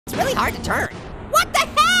really hard to turn. What the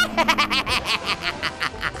heck?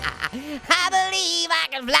 I believe I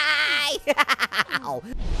can fly. Ow.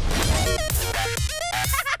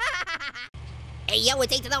 Hey, yo,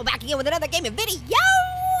 it's 8-0 back again with another game of video.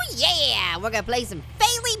 Yeah, we're gonna play some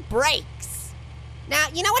Faily brakes. Now,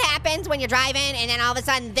 you know what happens when you're driving and then all of a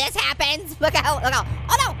sudden this happens? Look out, look out.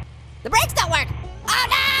 Oh no, the brakes don't work. Oh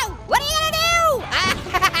no, what are you gonna do?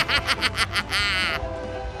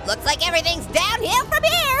 Looks like everything's downhill from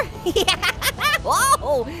here.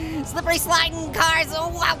 Whoa, slippery sliding cars. Oh,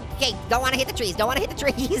 wow. Okay, don't wanna hit the trees, don't wanna hit the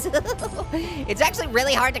trees. It's actually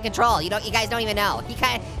really hard to control. You guys don't even know. He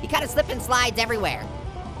kind of slips and slides everywhere.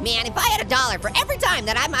 Man, if I had $1 for every time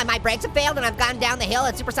that my brakes have failed and I've gone down the hill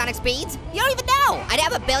at supersonic speeds, you don't even know. I'd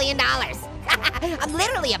have $1 billion. I'm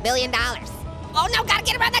literally $1 billion. Oh no, gotta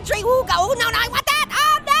get around that tree. Ooh, go. Oh no, no, I want that.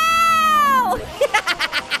 Oh no!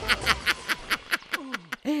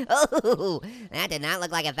 Oh, that did not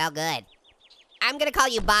look like it felt good. I'm gonna call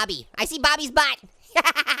you Bobby. I see Bobby's butt.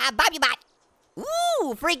 Bobby butt.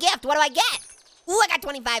 Ooh, free gift. What do I get? Ooh, I got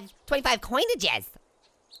 25 coinages.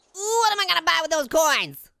 Ooh, what am I gonna buy with those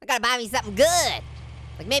coins? I gotta buy me something good.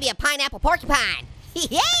 Like maybe a pineapple porcupine.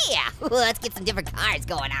 Yeah! Ooh, let's get some different cars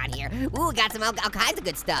going on here. Ooh, got some all kinds of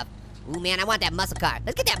good stuff. Ooh, man, I want that muscle car.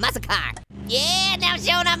 Let's get that muscle car. Yeah, now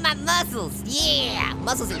showing off my muscles. Yeah,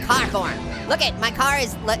 muscles in car form. Look at, my car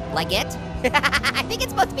is legit. I think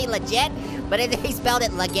it's supposed to be legit, but he spelled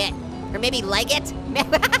it legit. Or maybe leg it.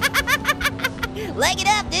 Leg it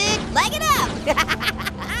up, dude, leg it up.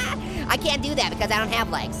 I can't do that because I don't have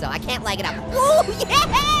legs, so I can't leg it up. Ooh,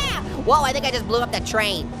 yeah! Whoa, I think I just blew up the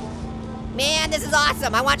train. Man, this is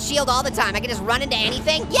awesome. I want shield all the time. I can just run into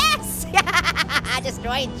anything. Yes!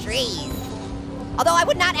 Destroying trees. Although I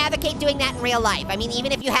would not advocate doing that in real life. I mean,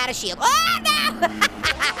 even if you had a shield. Oh, no!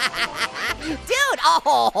 Dude,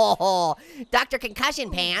 oh, Dr.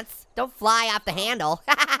 Concussion Pants. Don't fly off the handle.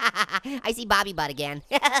 I see Bobby Butt again.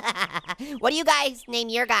 What do you guys name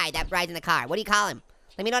your guy that rides in the car? What do you call him?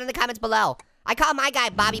 Let me know in the comments below. I call my guy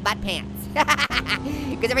Bobby Butt Pants.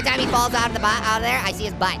 Because every time he falls out of there, I see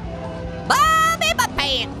his butt. Bobby Butt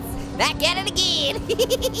Pants. Back at it again.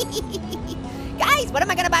 Guys, what am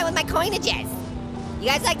I gonna buy with my coinages? You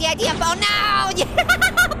guys like the idea of, oh no!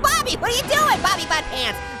 Bobby, what are you doing? Bobby Butt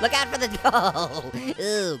Pants. Look out for the, oh,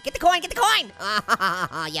 ooh, get the coin, get the coin.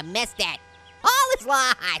 Oh, you missed it. All is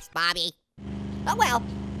lost, Bobby. Oh well.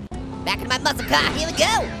 Back into my muscle car, here we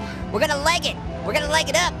go. We're gonna leg it. We're gonna leg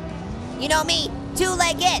it up. You know me,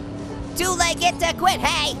 two-legged. Two-legged to quit,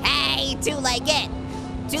 hey, hey, two-legged.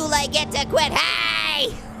 Two-legged to quit,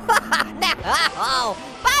 hey! No!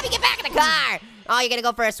 Bobby, get back in the car! Oh, you're gonna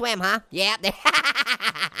go for a swim, huh? Yeah.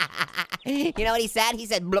 You know what he said? He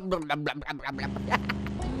said blub, blub, blub, blub, blub, blub.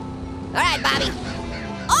 All right, Bobby.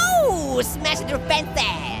 Oh, smashing through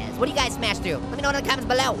fences. What do you guys smash through? Let me know in the comments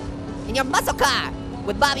below. In your muscle car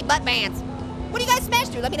with Bobby Butt Pants. What do you guys smash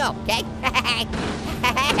through? Let me know, okay?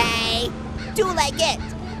 Hey, two-legged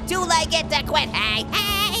to quit, hey,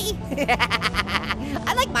 hey.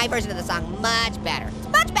 I like my version of the song much better. It's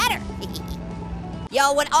much better.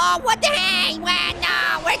 Yo, what the heck?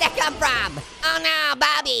 No, where'd that come from? Oh no,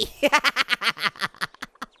 Bobby.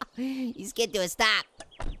 You skid to a stop.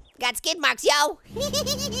 Got skid marks, yo. All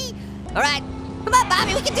right, come on,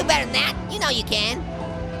 Bobby, we can do better than that. You know you can.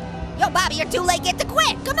 Yo, Bobby, you're too late, get to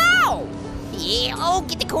quit, come on. Yeah, oh,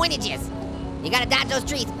 get the coinages. You gotta dodge those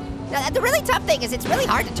trees. Now, the really tough thing is it's really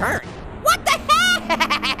hard to turn. What the heck?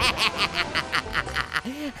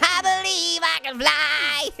 I believe I can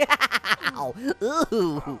fly. Oh,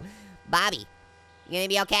 ooh. Bobby, you gonna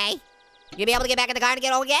be okay? You gonna be able to get back in the car and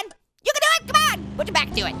get home again? You can do it, come on. Put your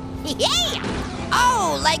back to it. Yeah.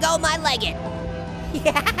 Oh, Lego my leg it.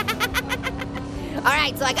 All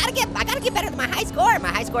right, so I gotta get better than my high score. My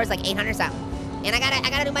high score is like 800 something. And I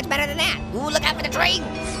gotta do much better than that. Ooh, look out for the train.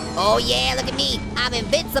 Oh yeah, look at me. I'm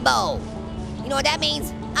invincible. You know what that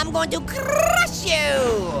means? I'm going to crush you.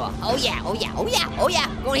 Oh yeah, oh yeah, oh yeah, oh yeah.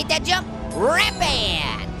 Gonna hit that jump, ramping.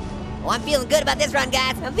 Oh, I'm feeling good about this run,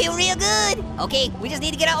 guys. I'm feeling real good. Okay, we just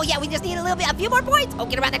need to get out. Oh yeah, we just need a few more points. Oh,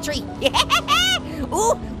 get around that tree.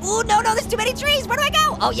 Ooh, no, there's too many trees. Where do I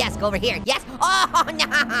go? Oh yes, go over here. Yes. Oh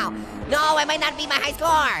no, I might not beat my high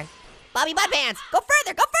score. Bobby Butt Pants, go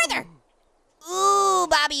further, go further. Ooh,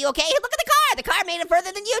 Bobby, you okay? Look at the car. The car made it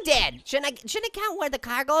further than you did. Shouldn't it count where the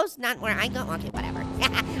car goes, not where I go? Okay, whatever.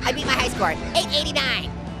 I beat my high score, 889.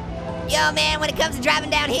 Yo, man, when it comes to driving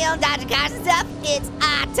downhill and dodging cars and stuff, it's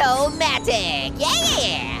automatic.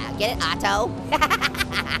 Yeah. Get it, auto?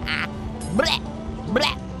 Bleh,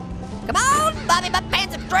 bleh. Come on, Bobby Butt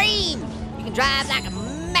Pants Extreme. You can drive like a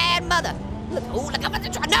mad mother. Look, ooh, look up at the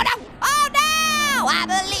truck. No. Oh, no, I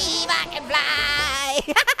believe I can fly.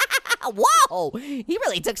 Whoa, he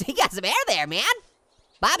got some air there, man.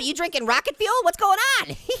 Bobby, you drinking rocket fuel? What's going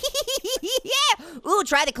on? Yeah, ooh,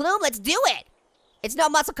 try the Clume, let's do it. It's no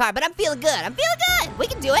muscle car, but I'm feeling good. We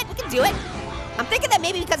can do it. I'm thinking that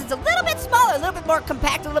maybe because it's a little bit smaller, a little bit more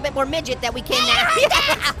compact, a little bit more midget that we can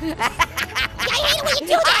I hate it when you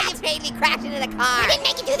do that. You made me crash into the car. I didn't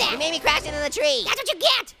make you do that. You made me crash into the tree. That's what you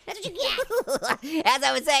get. As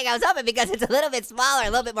I was saying, I was hoping because it's a little bit smaller, a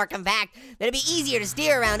little bit more compact, that it'd be easier to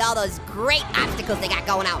steer around all those great obstacles they got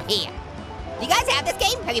going out here. Do you guys have this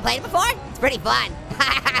game? Have you played it before? It's pretty fun.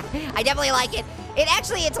 I definitely like it.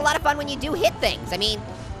 It's a lot of fun when you do hit things. I mean,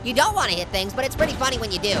 you don't want to hit things, but it's pretty funny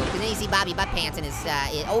when you do. Because then you see Bobby butt pants in his,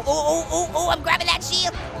 I'm grabbing that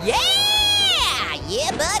shield.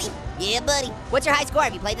 Yeah, buddy. What's your high score?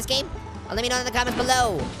 Have you played this game? Let me know in the comments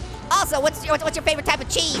below. Also, what's your favorite type of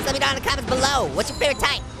cheese? Let me know in the comments below. What's your favorite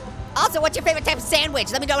type? Also, what's your favorite type of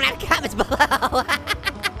sandwich? Let me know in the comments below.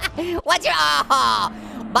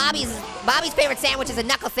 Bobby's favorite sandwich is a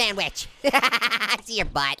knuckle sandwich. I see your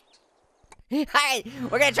butt. All right,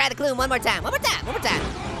 we're gonna try the Clume one more time.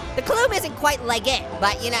 The Clume isn't quite like it,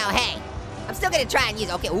 but you know, hey, I'm still gonna try and use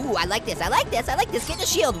it. Okay, ooh, I like this. Get the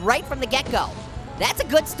shield right from the get-go. That's a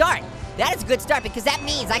good start. That is a good start because that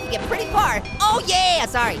means I can get pretty far. Oh yeah,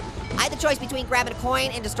 sorry. I had the choice between grabbing a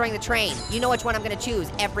coin and destroying the train. You know which one I'm gonna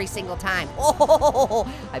choose every single time. Oh,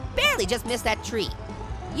 I barely just missed that tree.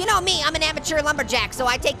 You know me, I'm an amateur lumberjack, so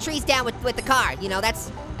I take trees down with the car. You know,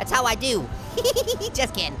 that's how I do.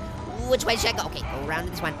 Just kidding. Which way should I go? Okay, go around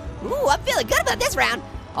to this one. Ooh, I'm feeling good about this round.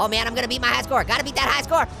 Oh man, I'm gonna beat my high score. Gotta beat that high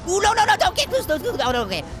score. Ooh, no, don't get too close. No,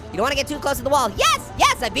 okay. You don't wanna get too close to the wall. Yes,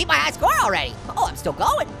 I beat my high score already. Oh, I'm still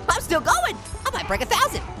going. I might break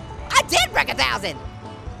 1,000. I did break 1,000.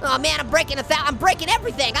 Oh man, I'm breaking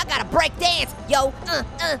everything. I gotta break dance. Yo,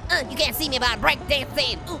 you can't see me, but I'm break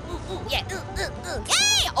dancing. Yeah, yeah.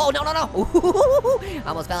 Oh, no. Ooh,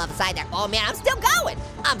 almost fell off the side there. Oh man, I'm still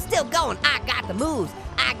going. I got the moves.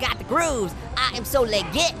 I got the grooves. I am so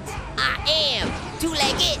legit. I am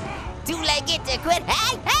two-legged to quit.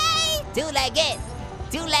 Hey, two-legged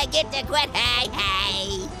to quit.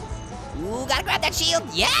 Hey. Ooh, gotta grab that shield.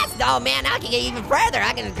 Yes. Oh man, now I can get even further.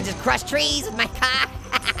 I can just crush trees with my car.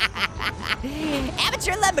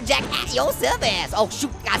 Amateur lumberjack at your service. Oh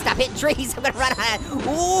shoot, gotta stop hitting trees. I'm gonna run out.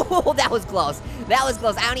 Ooh, that was close.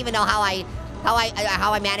 I don't even know how I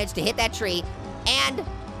managed to hit that tree, and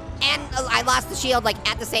I lost the shield like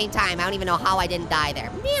at the same time. I don't even know how I didn't die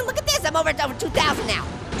there. Man, look at this. I'm over 2,000 now.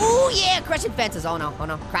 Ooh yeah, crushing fences. Oh no.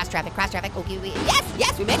 Cross traffic. Okay,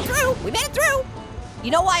 yes, we made it through. You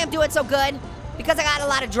know why I'm doing so good? Because I got a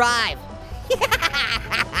lot of drive.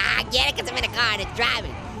 Get it? Because I'm in a car and it's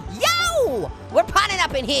driving. Yo! We're punning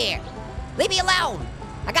up in here. Leave me alone.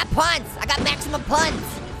 I got punts. I got maximum punts.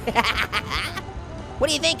 What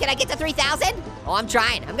do you think? Can I get to 3,000? Oh, I'm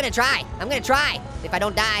trying. I'm gonna try. If I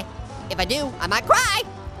don't die. If I do, I might cry.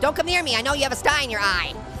 Don't come near me. I know you have a sty in your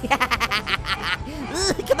eye.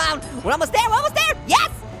 Come on. We're almost there.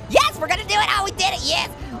 Yes, we're gonna do it. Oh, we did it. Yes.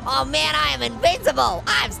 Oh man, I am invincible.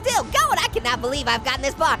 I'm still going. I cannot believe I've gotten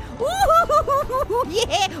this far. Ooh,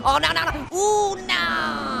 yeah. Oh, no. Ooh,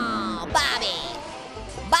 no.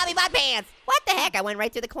 Bobby butt pants. What the heck? I went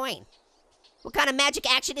right through the coin. What kind of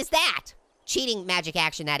magic action is that? Cheating magic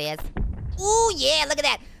action, that is. Ooh, yeah, look at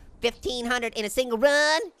that. 1,500 in a single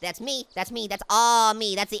run. That's me. That's all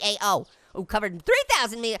me. That's the AO. Ooh, covered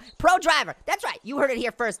 3,000 meters. Pro driver. That's right. You heard it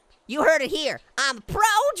here first. I'm a pro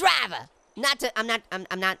driver. I'm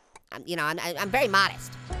very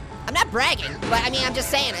modest. I'm not bragging, but I mean, I'm just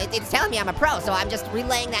saying, it's telling me I'm a pro, so I'm just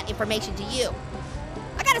relaying that information to you.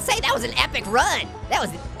 I gotta say, that was an epic run. I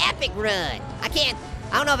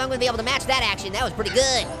don't know if I'm gonna be able to match that action. That was pretty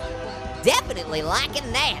good. Definitely liking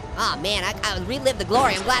that. Oh man, I relived the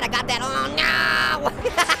glory. I'm glad I got that. Oh no!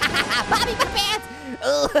 Bobby pants!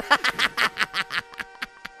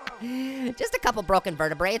 Just a couple broken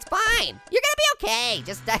vertebrae, it's fine. You're gonna be okay.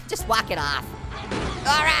 Just walk it off.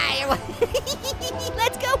 All right,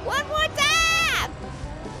 let's go one more time.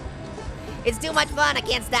 It's too much fun, I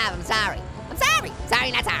can't stop, I'm sorry.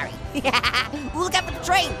 Sorry, not sorry. Ooh, look out for the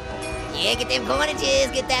train. Yeah, get them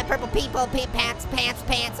coinages, get that purple people, pants.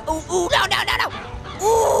 Ooh, no.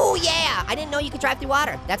 Ooh, yeah. I didn't know you could drive through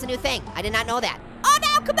water. That's a new thing. I did not know that. Oh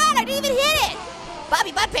no, come on, I didn't even hit it.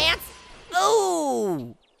 Bobby butt pants.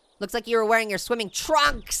 Ooh. Looks like you were wearing your swimming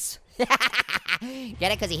trunks. Get it,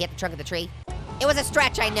 because he hit the trunk of the tree? It was a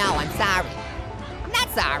stretch, I know, I'm sorry. I'm not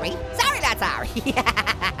sorry. Not sorry.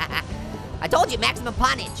 I told you, maximum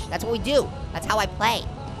punnage. That's what we do. That's how I play.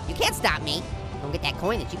 You can't stop me. Don't get that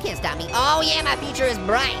coinage, you can't stop me. Oh yeah, my future is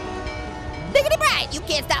bright. Diggity bright. You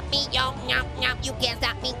can't stop me, yo. Nyop, nyop. You can't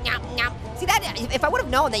stop me, nyop, nyop. See that? If I would have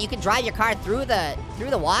known that you can drive your car through the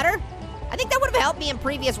water, I think that would have helped me in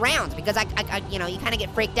previous rounds because I you know, you kind of get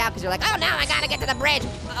freaked out because you're like, oh, now I gotta get to the bridge.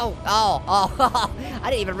 Oh. I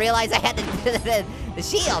didn't even realize I had the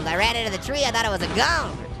shield. I ran into the tree. I thought it was a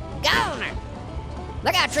goner.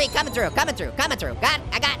 Look out, tree, coming through. I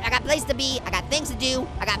got place to be. I got things to do.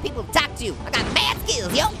 I got people to talk to. I got mad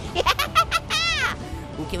skills, yo.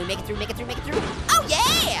 Ooh, can we make it through? Oh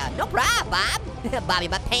yeah, no problem, Bob. Bobby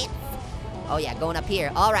butt pants. Oh yeah, going up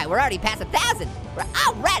here. All right, we're already past 1,000. We're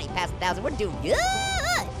already past 1,000. We're doing good.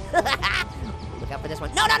 Look out for this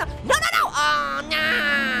one. No.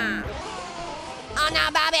 Oh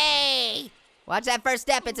no, Bobby. Watch that first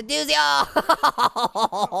step. It's a doozy.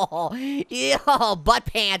 Oh, yo, butt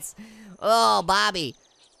pants. Oh, Bobby,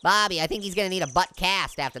 I think he's gonna need a butt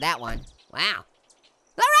cast after that one. Wow.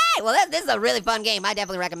 All right, well, this is a really fun game. I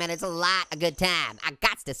definitely recommend it. It's a lot of good time, I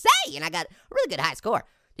got to say, and I got a really good high score.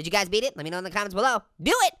 Did you guys beat it? Let me know in the comments below.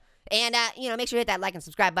 Do it! And, you know, make sure you hit that like and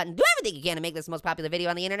subscribe button. Do everything you can to make this the most popular video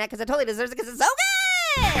on the internet, because I totally deserve it, because it's so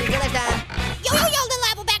good! Until next time. Yo, little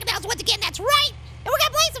apple back in the house once again, that's right! And we're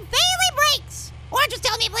gonna play some Faily breaks! Orange was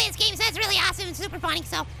telling me to play this game, so that's really awesome and super funny,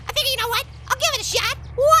 so I figure, you know what? I'll give it a shot.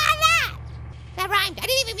 Why not? That rhymed. I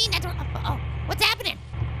didn't even mean that to... Uh-oh. What's happening?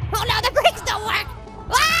 Oh, no, the brakes don't work!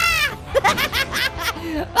 Ah!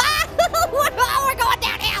 We're going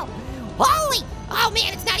downhill! Holy! Oh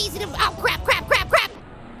man, it's not easy to. Oh crap!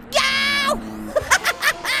 Go!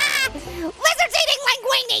 Lizard's eating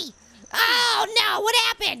linguine! Oh no, what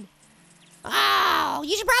happened? Oh,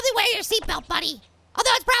 you should probably wear your seatbelt, buddy.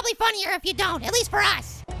 Although it's probably funnier if you don't, at least for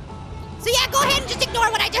us. So yeah, go ahead and just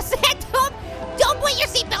ignore what I just said. Don't put your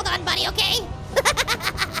seatbelt on, buddy, okay?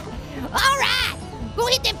 All right, go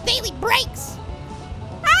hit them Faily brakes.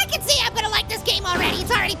 I can see I'm gonna like this game already.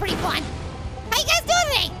 It's already pretty fun. How you guys doing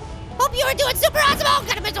today? Hope you are doing super awesome. Oh,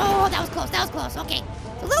 God, oh, that was close. Okay,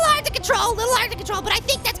 it's a little hard to control, but I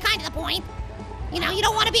think that's kind of the point. You know, you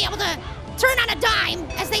don't want to be able to turn on a dime,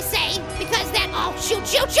 as they say, because then, oh, shoot.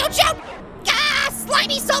 Ah,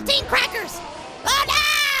 slimy saltine crackers. Oh,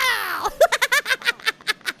 no!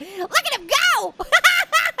 Look at him go!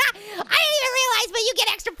 I didn't even realize, but you get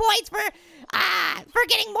extra points for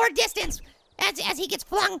getting more distance as he gets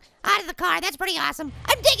flung out of the car. That's pretty awesome.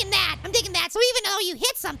 I'm digging that. So even though you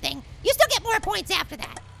hit something, you still get more points after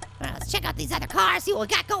that. All right, let's check out these other cars, see what we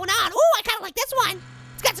got going on. Oh, I kind of like this one.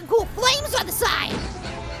 It's got some cool flames on the side.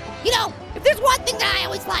 You know, if there's one thing that I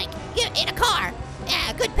always like in a car,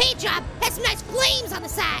 a good paint job has some nice flames on the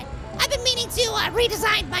side. I've been meaning to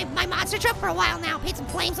redesign my monster truck for a while now, paint some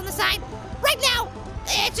flames on the side. Right now,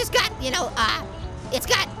 it's just got, you know, it's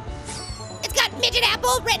got Midget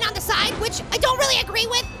Apple written on the side, which I don't really agree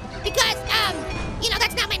with because, you know,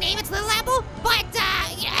 that's not my name, it's Little Apple. But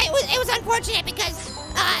it was unfortunate because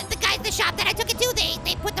the guys at the shop that I took it to,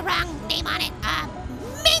 they put the wrong name on it.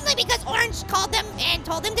 Mainly because Orange called them and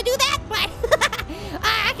told them to do that, but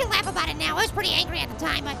I can laugh about it now. I was pretty angry at the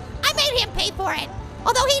time, but I made him pay for it.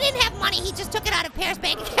 Although he didn't have money, he just took it out of Pear's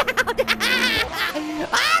bank account.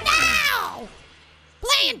 Oh no!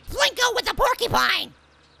 Playing Plinko with a porcupine.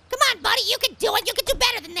 Come on, buddy, you can do it. You can do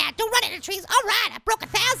better than that. Don't run into trees. All right, I broke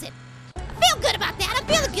 1,000. I feel good about that. I'm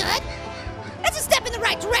feeling good. That's a step in the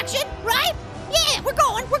right direction, right? Yeah, we're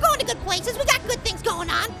going to good places. We got good things going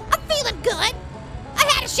on. I'm feeling good. I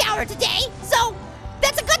had a shower today, so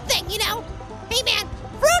that's a good thing, you know. Hey, man,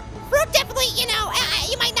 fruit definitely, you know,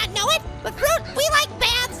 you might not know it, but fruit, we like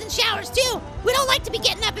baths and showers, too. We don't like to be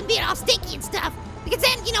getting up and being all stinky and stuff, because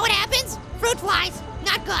then, you know what happens? Fruit flies.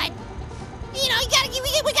 Not good. You know,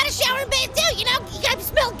 we gotta shower and bathe too, you know? You gotta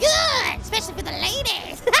smell good, especially for the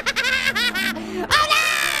ladies. Oh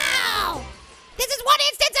no! This is one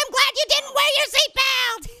instance I'm glad you didn't wear your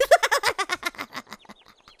seatbelt.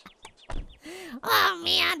 Oh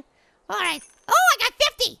man. All right. Oh, I got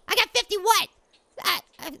 50. I got 50 what?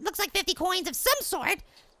 Looks like 50 coins of some sort.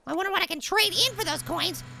 I wonder what I can trade in for those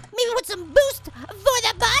coins. Maybe with some boost for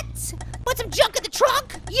the butt? Put some junk in the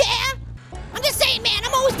trunk? Yeah. I'm just saying, man,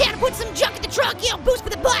 I'm always down to put some junk in the trunk, you know, boost for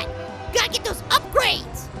the butt. Gotta get those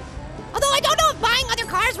upgrades. Although I don't know if buying other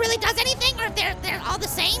cars really does anything, or if they're all the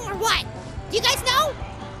same, or what. Do you guys know?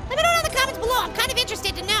 Let me know in the comments below. I'm kind of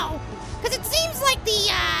interested to know. Because it seems like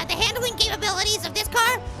the handling capabilities of this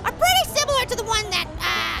car are pretty similar to the one that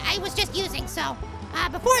I was just using, so,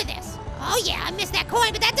 before this. Oh yeah, I missed that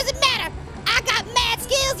coin, but that doesn't matter. I got mad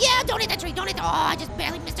skills, yeah, don't hit that tree, don't hit the, oh, I just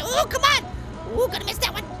barely missed it. Oh, come on. Oh, gonna miss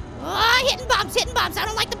that one. Oh, hitting bumps. I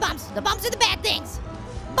don't like the bumps. The bumps are the bad things.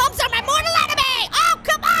 Bumps are my mortal enemy. Oh,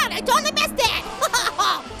 come on. I totally missed it.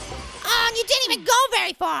 Oh, you didn't even go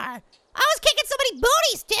very far. I was kicking so many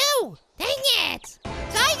booties too. Dang it.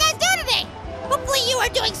 So how you guys doing today? Hopefully you are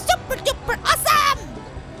doing super duper awesome.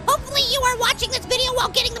 Hopefully you are watching this video while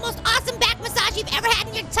getting the most awesome back massage you've ever had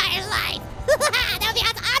in your entire life. That would be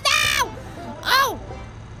awesome. Oh no! Oh,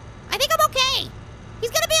 I think I'm okay.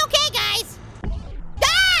 He's gonna be okay, guys.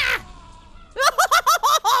 Ah!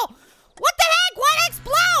 What the heck? Why'd I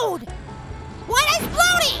explode? Why'd I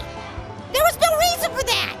explode? There was no reason for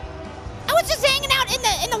that. I was just hanging out in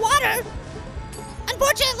the water.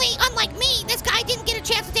 Unfortunately, unlike me, this guy didn't get a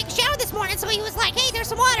chance to take a shower this morning, so he was like, hey, there's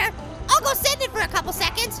some water. I'll go sit in it for a couple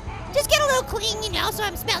seconds. Just get a little clean, you know, so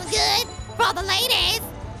I'm smelling good for all the ladies.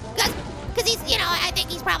 Cause he's, you know, I think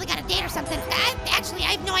he's probably got a date or something. Actually,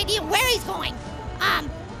 I have no idea where he's going.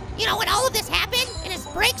 You know, when all of this happened and his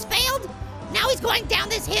brakes failed, now he's going down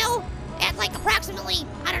this hill at like approximately,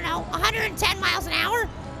 I don't know, 110 miles an hour.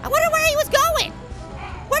 I wonder where he was going.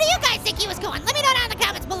 Where do you guys think he was going? Let me know down in the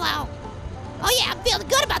comments below. Oh yeah, I'm feeling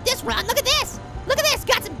good about this run. Look at this. Look at this.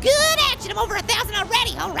 Got some good action. I'm over 1,000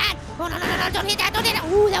 already. All right. Oh, no. Don't hit that. Don't hit that.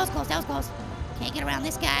 Ooh, that was close. That was close. Can't get around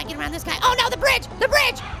this guy. Get around this guy. Oh, no, the bridge. The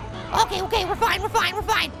bridge. Okay. We're fine.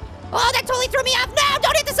 Oh, that totally threw me off. No,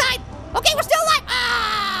 don't hit the side. Okay, we're still alive.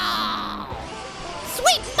 Oh,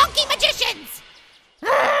 sweet monkey magicians.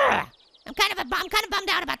 I'm kind of bummed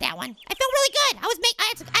out about that one. I feel really good.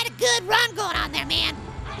 I had a good run going on there, man.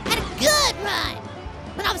 I had a good run.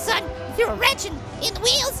 Then all of a sudden, you threw a wrench in the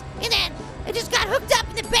wheels, and then it just got hooked up,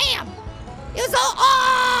 and then bam! It was all,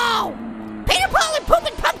 oh! Peter, Paul, and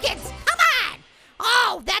pooping pumpkins! Come on!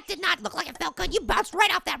 Oh, that did not look like it felt good. You bounced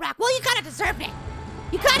right off that rock. Well, you kind of deserved it.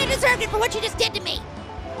 You kind of deserved it for what you just did to me.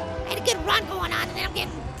 I had a good run going on, and then I'm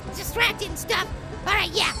getting distracted and stuff. All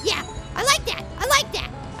right, yeah. I like that. I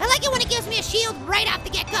like it when it gives me a shield right off the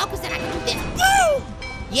get-go, because then I can do this. Boom!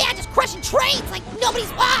 Yeah, just crushing trains like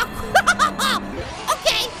nobody's.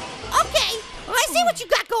 Okay. Well, I see what you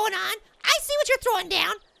got going on. I see what you're throwing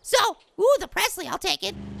down. So, ooh, the Presley, I'll take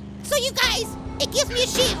it. So you guys, it gives me a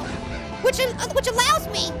shield, which allows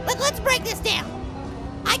me. Let's break this down.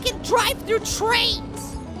 I can drive through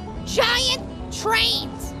trains, giant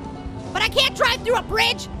trains, but I can't drive through a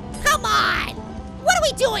bridge. Come on, what are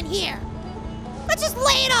we doing here? Let's just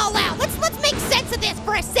lay it all out. Let's make sense of this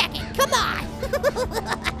for a second. Come on.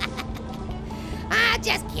 I'm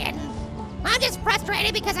just kidding. I'm just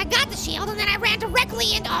frustrated because I got the shield and then I ran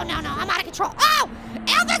directly into, oh no, I'm out of control. Oh,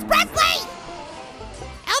 Elvis Presley!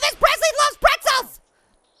 Elvis Presley loves pretzels!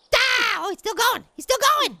 Ah, oh, he's still going. He's still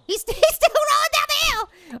rolling down the hill.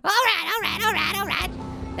 All right.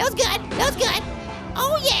 That was good.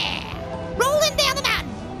 Oh yeah, rolling down the mountain.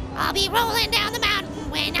 I'll be rolling down the mountain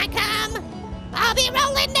when I come. I'll be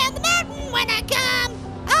rolling down the mountain when I come.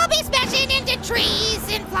 I'll be smashing into trees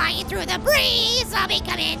and flying through the breeze. I'll be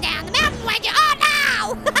coming down the mountain when you, oh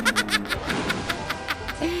no!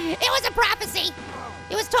 It was a prophecy.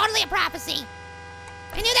 It was totally a prophecy.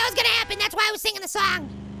 I knew that was gonna happen, that's why I was singing the song.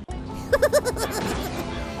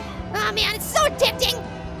 Oh man, it's so addicting.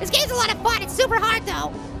 This game's a lot of fun, it's super hard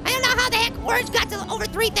though. I don't know how the heck Orange got to over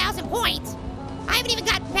 3,000 points. I haven't even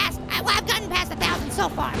gotten past, well, I've gotten past 1,000 so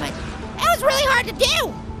far, but that was really hard to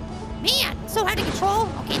do. Man, so hard to control.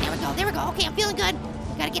 Okay, there we go. Okay, I'm feeling good.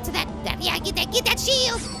 Gotta get to that, yeah, get that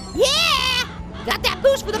shield. Yeah! Got that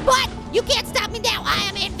boost for the butt. You can't stop me now. I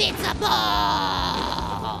am invincible.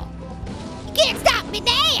 You can't stop me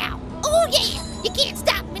now. Oh yeah, you can't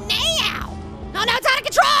stop me now. No, it's out of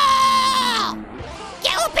control.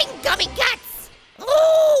 Galloping gummy guts.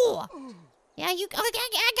 Ooh. Yeah, I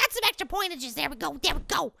got some extra pointages. There we go.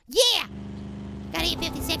 Yeah. Got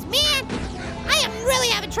 856. Man, I am really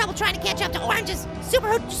having trouble trying to catch up to Orange's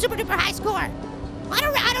super duper high score. I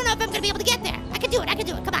don't know if I'm gonna be able to get there. I can do it.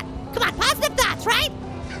 Come on. Positive thoughts, right?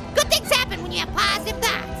 Good things happen when you have positive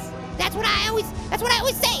thoughts. That's what I always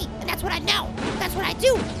say, and that's what I know. That's what I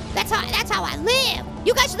do. That's how I live.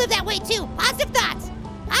 You guys should live that way too. Positive thoughts.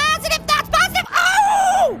 Positive thoughts. Positive.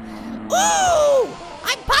 Oh! Ooh!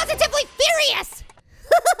 I'm positively furious.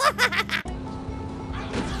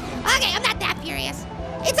 Okay, I'm not that furious.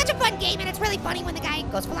 It's such a fun game, and it's really funny when the guy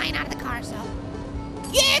goes flying out of the car, so.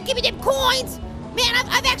 Yeah, give me them coins. Man,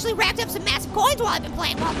 I've actually racked up some massive coins while I've been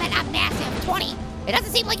playing. Well, not massive, 20. It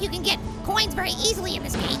doesn't seem like you can get coins very easily in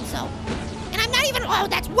this game, so. And I'm not even, oh,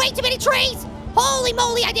 that's way too many trees. Holy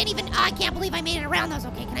moly, I can't believe I made it around those.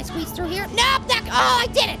 Okay, can I squeeze through here? Nope, I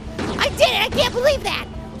did it. I can't believe that.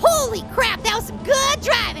 Holy crap, that was some good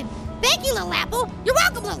driving. Thank you, little apple. You're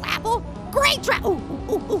welcome, little apple. Great drive. Ooh,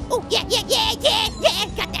 yeah.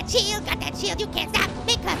 Got that shield. You can't stop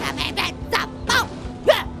me because I'm invincible.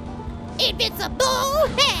 Yeah. Invincible,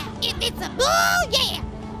 yeah.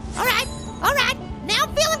 All right. Now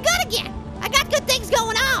I'm feeling good again. I got good things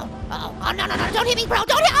going on. Oh, no, don't hit me, bro.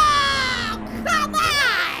 Don't hit, oh, come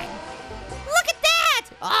on. Look at that.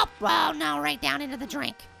 Oh, no, right down into the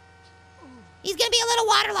drink. He's gonna be a little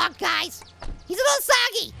waterlogged, guys. He's a little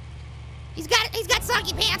soggy. He's got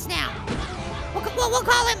soggy pants now. We'll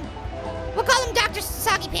call him Dr.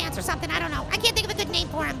 Soggy Pants or something. I don't know. I can't think of a good name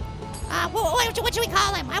for him. What should we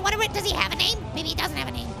call him? Does he have a name? Maybe he doesn't have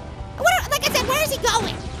a name. Like I said, where is he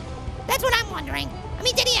going? That's what I'm wondering. I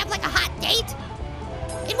mean, did he have like a hot date?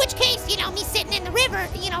 In which case, you know, me sitting in the river,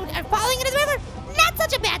 you know, falling into the river, not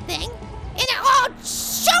such a bad thing. And oh,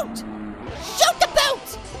 shoot! Shoot the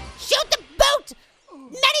boot! Shoot the boot!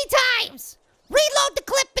 Many times! Reload the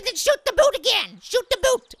clip and then shoot the boot again! Shoot the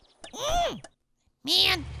boot!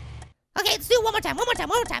 Man. Okay, let's do it one more time. One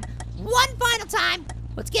final time.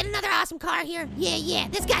 Let's get another awesome car here. Yeah,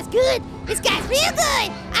 this guy's good. This guy's real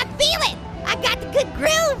good. I feel it. I got the good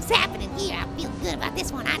grooves happening here. I feel good about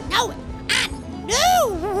this one. I know it. I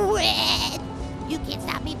know it. You can't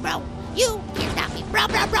stop me, bro. You can't stop me, bro.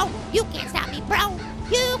 You can't stop me, bro.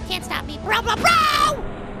 You can't stop me, bro.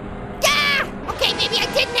 Yeah! Okay, maybe I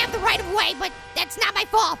didn't have the right of way, but that's not my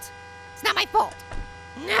fault. It's not my fault.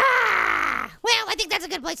 Well, I think that's a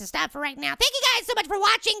good place to stop for right now. Thank you guys so much for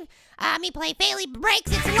watching me play Faily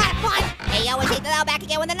Breaks. It's a lot of fun. Hey, yo, it's Ethan back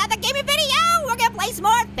again with another gaming video. We're gonna play some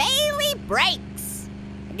more Faily Breaks.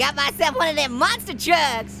 I got myself one of them monster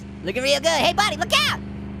trucks. Looking real good. Hey, buddy, look out.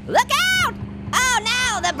 Look out! Oh,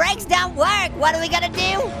 no, the brakes don't work. What are we gonna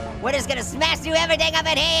do? We're just gonna smash through everything up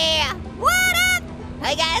in here. What up?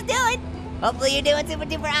 How you guys doing? Hopefully you're doing super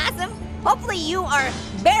duper awesome. Hopefully you are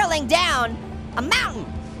barreling down a mountain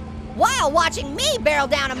while watching me barrel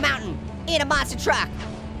down a mountain in a monster truck.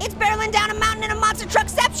 It's barreling down a mountain in a monster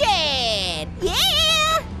truckception.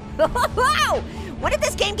 Yeah! Wow! When did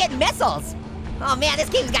this game get missiles? Oh man, this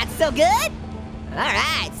game's got so good. All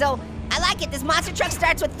right, so I like it. This monster truck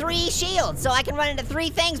starts with 3 shields, so I can run into 3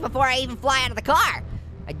 things before I even fly out of the car.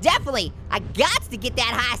 I got to get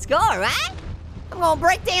that high score, right? I'm gonna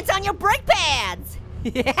break dance on your brake pads.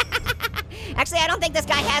 Actually, I don't think this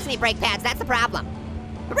guy has any brake pads. That's the problem.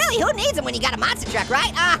 But really, who needs them when you got a monster truck,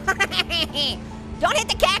 right? Don't hit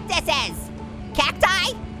the cactuses.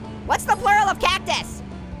 Cacti? What's the plural of cactus?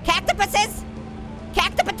 Cactopuses?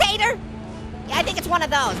 Cactopotator? Yeah, I think it's one of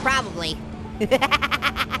those, probably.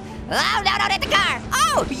 Oh, no, don't hit the car.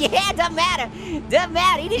 Oh, yeah, doesn't matter. Doesn't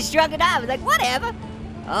matter, he just shrugged it off. He's like, whatever.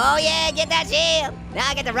 Oh, yeah, get that shield. Now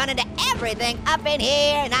I get to run into everything up in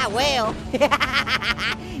here, and I will.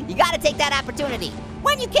 You gotta take that opportunity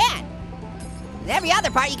when you can. In every other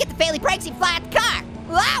part, you get the Faily brakes, you fly out the car.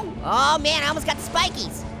 Wow! Oh man, I almost got the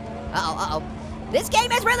spikies. Uh-oh. This game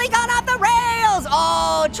has really gone off the rails.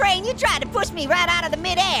 Oh, train, you tried to push me right out of the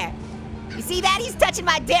midair. You see that? He's touching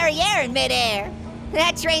my derriere in midair.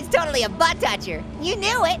 That train's totally a butt toucher. You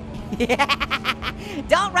knew it.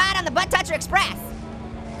 Don't ride on the Butt Toucher Express,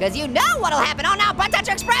 because you know what'll happen. Oh no, Butt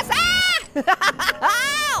Toucher Express! Ah!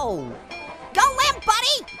 Oh! Go limp,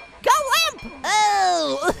 buddy! Go limp!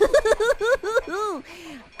 Oh!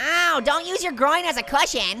 Ow, don't use your groin as a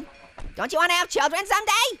cushion. Don't you want to have children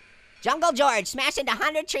someday? Jungle George smashed into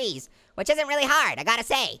 100 trees, which isn't really hard, I gotta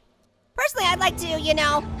say. Personally, I'd like to, you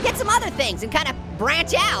know, get some other things and kind of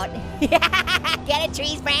branch out. Get it,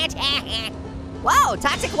 trees branch? Whoa,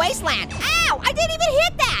 Toxic Wasteland. Ow, I didn't even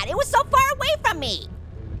hit that. It was so far away from me.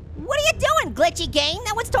 What are you doing, glitchy game?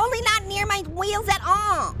 That was totally not near my wheels at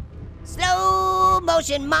all. Slow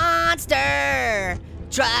motion monster.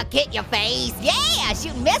 Truck hit your face. Yeah,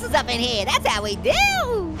 shooting missiles up in here. That's how we do.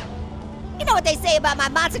 You know what they say about my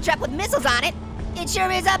monster truck with missiles on it? It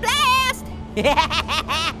sure is a blast.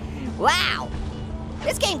 Wow.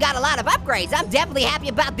 This game got a lot of upgrades. I'm definitely happy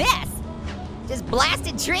about this. Just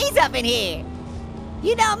blasted trees up in here.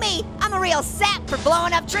 You know me, I'm a real sap for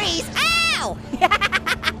blowing up trees. Ow!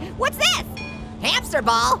 What's this? Hamster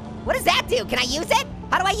ball? What does that do? Can I use it?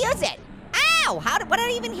 How do I use it? Ow! What did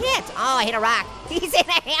I even hit? Oh, I hit a rock. He's in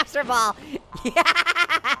a hamster ball.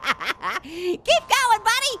 Keep going,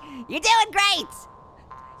 buddy. You're doing great.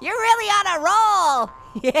 You're really on a roll.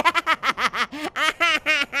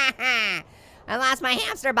 I lost my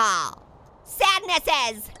hamster ball.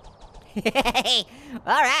 Sadnesses.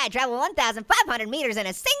 All right, travel 1,500 meters in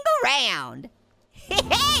a single round.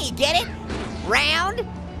 Hey, get it? Round,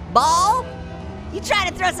 ball. You trying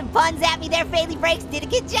to throw some puns at me there, Faily Breaks? Did a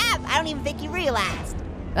good job. I don't even think you realized.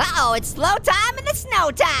 Uh-oh, it's slow time and the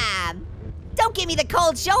snow time. Don't give me the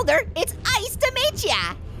cold shoulder. It's ice to meet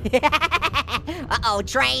ya. Uh-oh,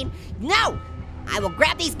 train. No, I will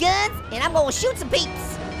grab these guns and I'm gonna shoot some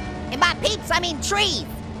peeps. And by peeps, I mean trees.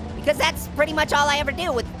 Because that's pretty much all I ever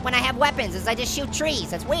do when I have weapons, is I just shoot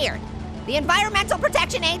trees. That's weird. The Environmental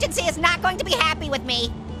Protection Agency is not going to be happy with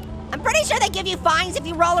me. I'm pretty sure they give you fines if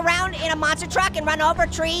you roll around in a monster truck and run over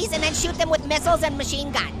trees and then shoot them with missiles and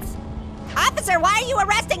machine guns. Officer, why are you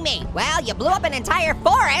arresting me? Well, you blew up an entire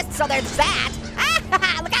forest, so there's that.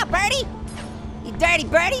 Look out, birdie. You dirty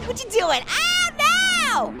birdie, what you doing? Oh,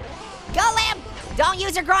 no! Go, Limp. Don't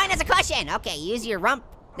use your groin as a cushion. Okay, use your rump.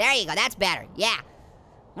 There you go, that's better, yeah.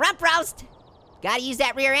 Rump roast. Gotta use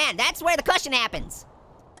that rear end. That's where the cushion happens.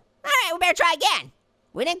 All right, we better try again.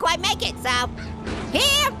 We didn't quite make it, so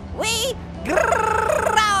here we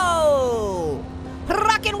go.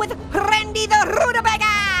 Rockin' with Randy the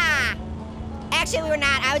Rutabaga. Actually, we were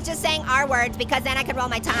not. I was just saying our words because then I could roll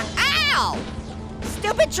my tongue. Ow!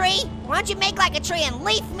 Stupid tree. Why don't you make like a tree and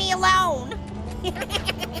leave me alone?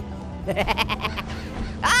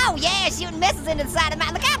 Oh, yeah, shooting missiles into the side of the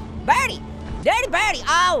mountain. Look out, birdie. Dirty birdie.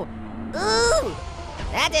 Oh, ooh.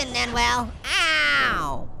 That didn't end well.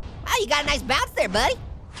 Ow. Oh, you got a nice bounce there, buddy.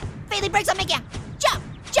 Faily brakes will make ya jump,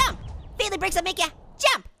 jump. Faily brakes will make ya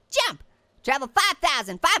jump, jump. Travel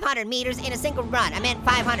 5,500 meters in a single run. I meant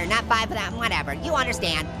 500, not 5,000, whatever. You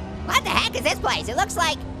understand. What the heck is this place? It looks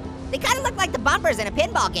like, they kind of look like the bumpers in a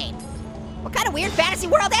pinball game. What kind of weird fantasy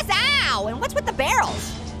world is that? Ow, and what's with the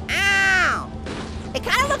barrels? Ow. It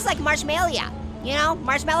kind of looks like Marshmallow. You know,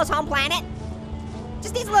 Marshmallow's home planet.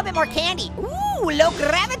 Just needs a little bit more candy. Ooh, low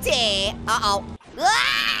gravity. Uh-oh.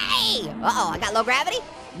 Uh-oh, I got low gravity?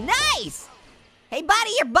 Nice. Hey,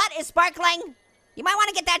 buddy, your butt is sparkling. You might want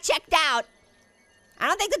to get that checked out. I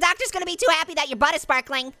don't think the doctor's gonna be too happy that your butt is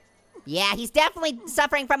sparkling. Yeah, he's definitely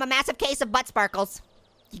suffering from a massive case of butt sparkles.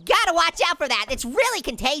 You gotta watch out for that. It's really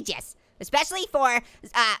contagious, especially for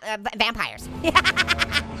vampires.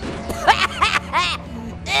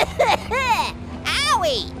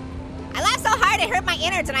 Owie! I laughed so hard it hurt my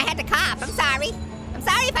innards and I had to cough. I'm sorry. I'm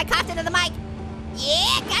sorry if I coughed into the mic.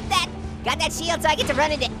 Yeah, got that shield so I get to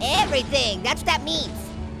run into everything. That's what that means.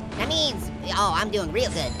 That means, oh, I'm doing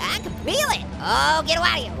real good. I can feel it. Oh, get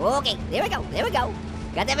out of here. Okay, there we go, there we go.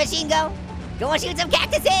 Got that machine go. Go and shoot some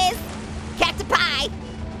cactuses. Cacti-pie.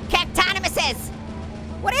 Cactonimuses.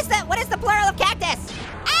 What is the plural of cactus?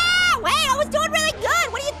 Ah, wait, I was doing really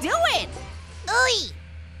good. What are you doing? Ooh,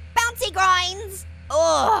 bouncy groins.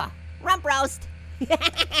 Oh, rump roast.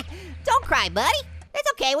 Don't cry, buddy. It's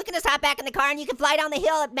okay, we can just hop back in the car and you can fly down the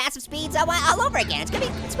hill at massive speeds all over again. It's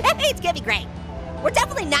gonna be great. We're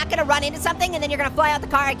definitely not gonna run into something and then you're gonna fly out the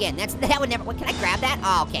car again. That would never, can I grab that?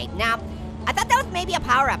 Oh, okay, now, I thought that was maybe a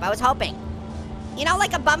power-up, I was hoping. You know,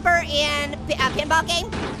 like a bumper in a pinball game?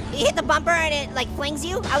 You hit the bumper and it like flings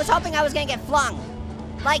you? I was hoping I was gonna get flung.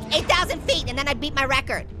 Like 8,000 feet and then I'd beat my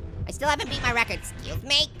record. I still haven't beat my record. Excuse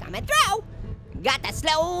me, coming through. Got the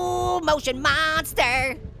slow motion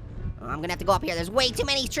monster. Oh, I'm gonna have to go up here. There's way too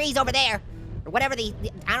many trees over there. Or whatever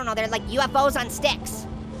I don't know, they're like UFOs on sticks.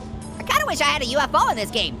 I kinda wish I had a UFO in this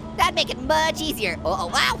game. That'd make it much easier. Uh-oh,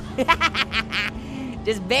 wow.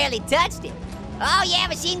 Just barely touched it. Oh yeah,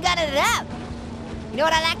 machine gunning it up. You know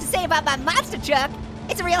what I like to say about my monster truck?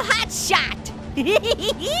 It's a real hot shot.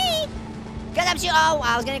 Cause I'm sure, oh,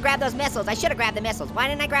 I was gonna grab those missiles. I should've grabbed the missiles. Why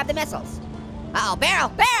didn't I grab the missiles? Uh-oh, barrel.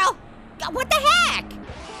 God, what the heck?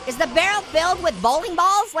 Is the barrel filled with bowling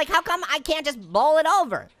balls? Like, how come I can't just bowl it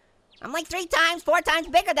over? I'm like 4 times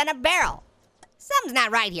bigger than a barrel. Something's not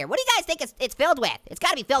right here. What do you guys think it's filled with? It's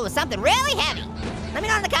gotta be filled with something really heavy. Let me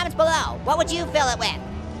know in the comments below. What would you fill it with?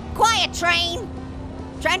 Quiet, train.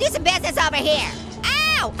 Try and do some business over here.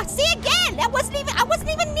 Ow! See again! I wasn't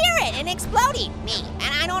even near it and exploding me.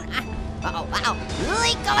 And I don't, uh-oh.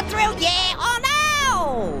 Leak going through, yeah! Oh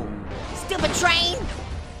no! Stupid train.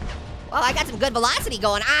 Well, I got some good velocity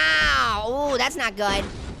going. Ow! Ooh, that's not good.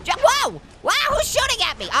 Whoa! Wow, who's shooting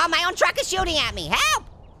at me? Oh, my own truck is shooting at me. Help!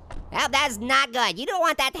 Help, that is not good. You don't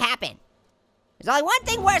want that to happen. There's only one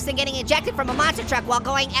thing worse than getting ejected from a monster truck while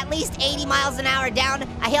going at least 80 miles an hour down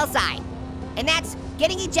a hillside. And that's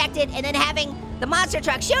getting ejected and then having the monster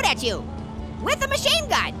truck shoot at you with a machine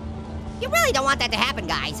gun. You really don't want that to happen,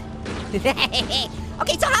 guys.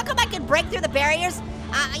 Okay, so how come I can break through the barriers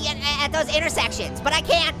at those intersections, but I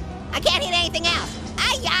can't hit anything else?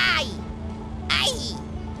 Ay.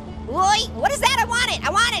 Oi, what is that? I want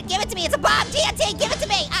it, give it to me, it's a bomb, TNT, give it to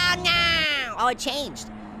me. Oh no, oh, it changed.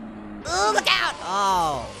 Ooh, look out,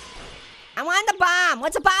 oh. I want the bomb,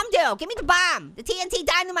 what's a bomb do? Give me the bomb, the TNT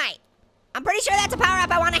dynamite. I'm pretty sure that's a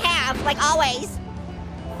power-up I wanna have, like always,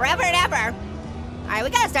 forever and ever. All right, we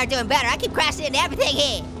gotta start doing better. I keep crashing into everything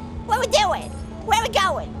here. What are we doing? Where are we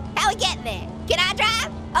going? How are we getting there? Can I drive?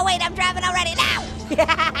 Oh wait, I'm driving already now.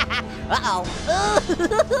 Uh-oh.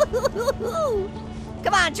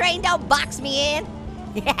 Come on, train, don't box me in.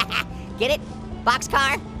 Get it?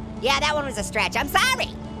 Boxcar? Yeah, that one was a stretch. I'm sorry.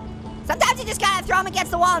 Sometimes you just gotta throw them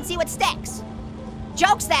against the wall and see what sticks.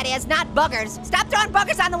 Jokes, that is, not boogers. Stop throwing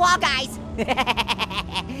boogers on the wall, guys.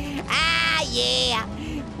 Ah, yeah.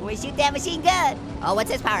 We shoot that machine gun. Oh, what's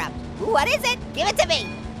this power up? Ooh, what is it? Give it to me.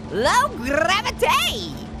 Low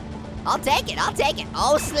gravity. I'll take it, I'll take it.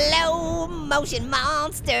 Oh, slow motion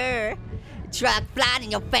monster. Truck flying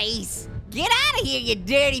in your face. Get out of here, you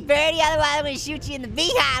dirty birdie, otherwise I'm gonna shoot you in the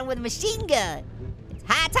behind with a machine gun. It's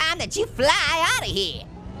high time that you fly out of here.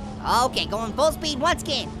 Okay, going full speed once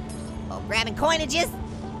again. Oh, grabbing coinages.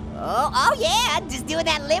 Oh yeah, just doing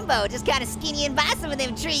that limbo, just kind of skinnying by some of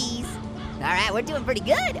them trees. All right, we're doing pretty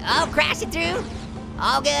good. Oh, crashing through.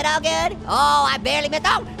 All good, all good. Oh, I barely missed,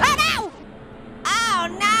 oh no! Oh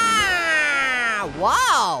no!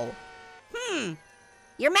 Whoa.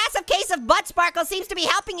 Your massive case of butt sparkle seems to be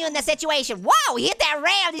helping you in this situation. Whoa, he hit that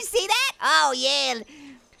rail, did you see that? Oh yeah,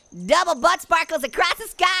 double butt sparkles across the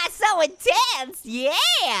sky, so intense.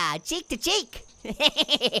 Yeah, cheek to cheek. Yeah,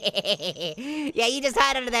 you just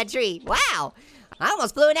hide under that tree. Wow, I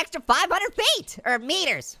almost flew an extra 500 feet, or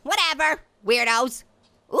meters, whatever, weirdos.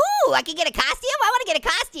 Ooh, I can get a costume? I wanna get a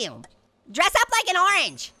costume. Dress up like an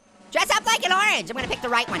orange. Dress up like an orange. I'm gonna pick the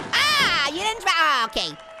right one. Ah, you didn't, oh,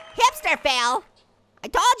 okay. Hipster fail. I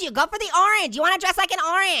told you, go for the orange. You wanna dress like an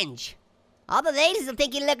orange. All the ladies will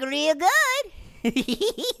think you look real good. All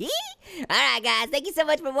right, guys, thank you so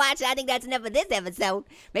much for watching. I think that's enough for this episode.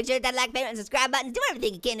 Make sure to hit that like, favorite, and subscribe button. Do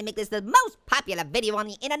everything you can to make this the most popular video on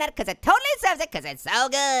the internet, because it totally deserves it, because it's so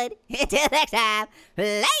good. Until next time,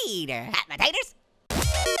 later, hot potaters.